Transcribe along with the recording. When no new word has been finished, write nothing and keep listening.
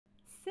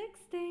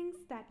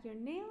that your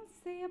nails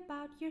say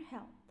about your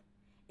health.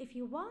 If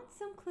you want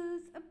some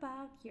clues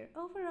about your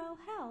overall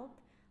health,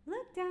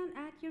 look down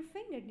at your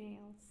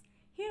fingernails.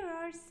 Here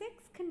are 6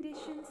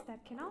 conditions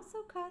that can also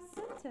cause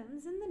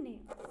symptoms in the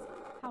nails.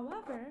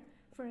 However,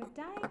 for a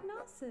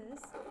diagnosis,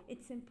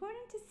 it's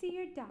important to see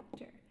your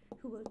doctor,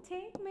 who will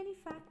take many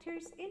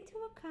factors into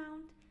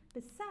account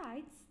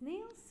besides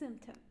nail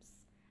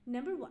symptoms.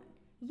 Number 1.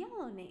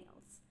 Yellow nails.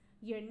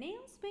 Your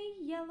nails may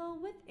yellow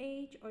with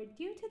age or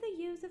due to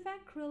the use of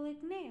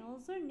acrylic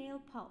nails or nail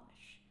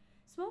polish.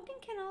 Smoking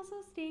can also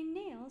stain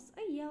nails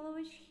a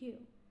yellowish hue.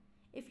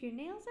 If your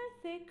nails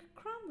are thick,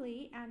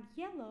 crumbly, and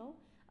yellow,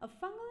 a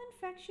fungal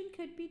infection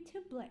could be to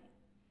blame.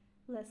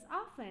 Less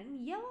often,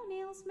 yellow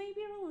nails may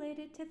be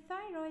related to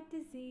thyroid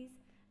disease,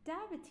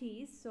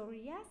 diabetes,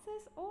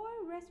 psoriasis, or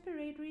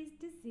respiratory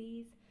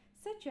disease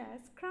such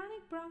as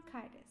chronic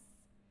bronchitis.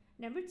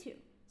 Number 2.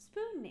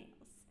 Spoon nails.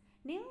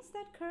 Nails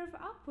that curve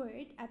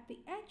upward at the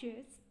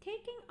edges,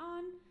 taking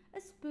on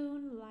a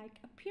spoon-like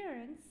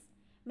appearance,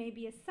 may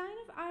be a sign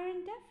of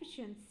iron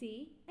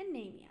deficiency,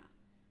 anemia,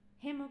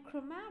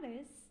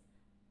 hemochromatitis,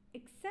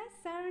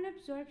 excess iron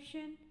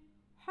absorption,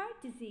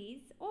 heart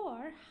disease,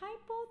 or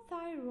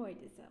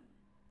hypothyroidism.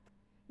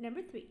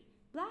 Number 3.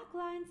 Black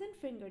lines in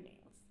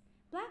fingernails.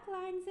 Black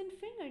lines in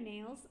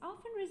fingernails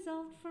often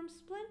result from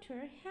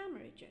splinter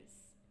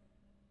hemorrhages,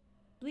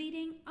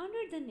 bleeding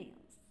under the nails.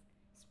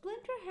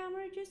 Splinter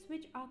hemorrhages,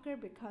 which occur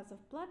because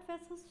of blood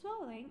vessel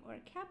swelling or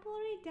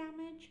capillary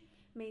damage,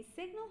 may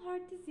signal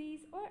heart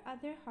disease or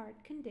other heart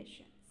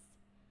conditions.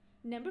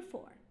 Number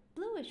 4.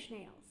 Bluish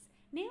nails.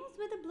 Nails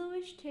with a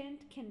bluish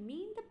tint can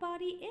mean the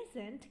body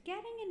isn't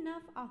getting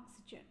enough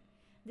oxygen.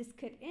 This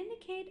could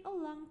indicate a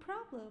lung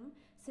problem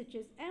such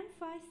as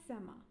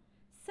emphysema.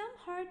 Some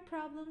heart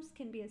problems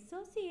can be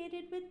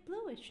associated with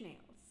bluish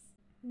nails.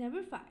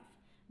 Number 5.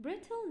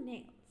 Brittle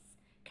nails.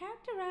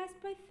 Characterized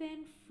by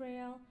thin,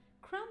 frail,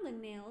 crumbling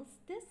nails,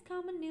 this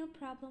common nail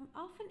problem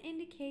often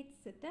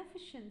indicates a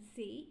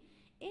deficiency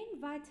in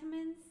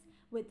vitamins,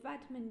 with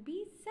vitamin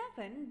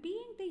B7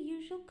 being the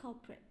usual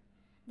culprit.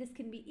 This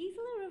can be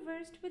easily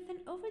reversed with an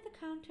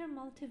over-the-counter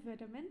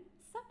multivitamin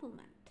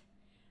supplement.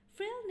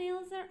 Frail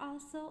nails are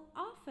also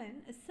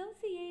often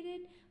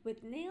associated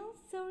with nail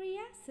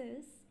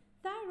psoriasis,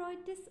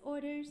 thyroid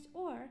disorders,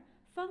 or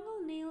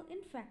fungal nail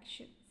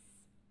infections.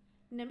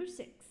 Number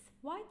 6.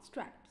 White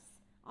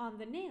stripes on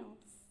the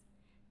nails.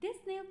 This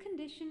nail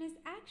condition is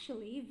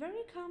actually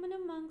very common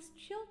amongst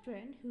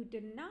children who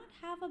do not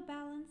have a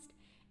balanced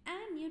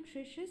and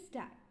nutritious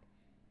diet,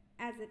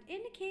 as it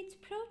indicates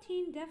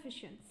protein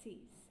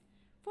deficiencies.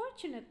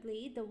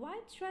 Fortunately, the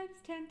white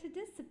stripes tend to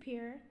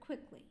disappear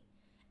quickly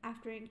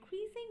after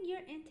increasing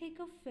your intake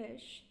of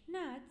fish,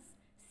 nuts,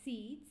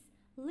 seeds,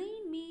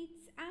 lean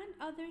meats, and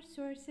other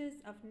sources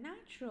of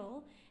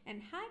natural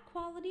and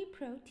high-quality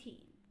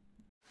protein.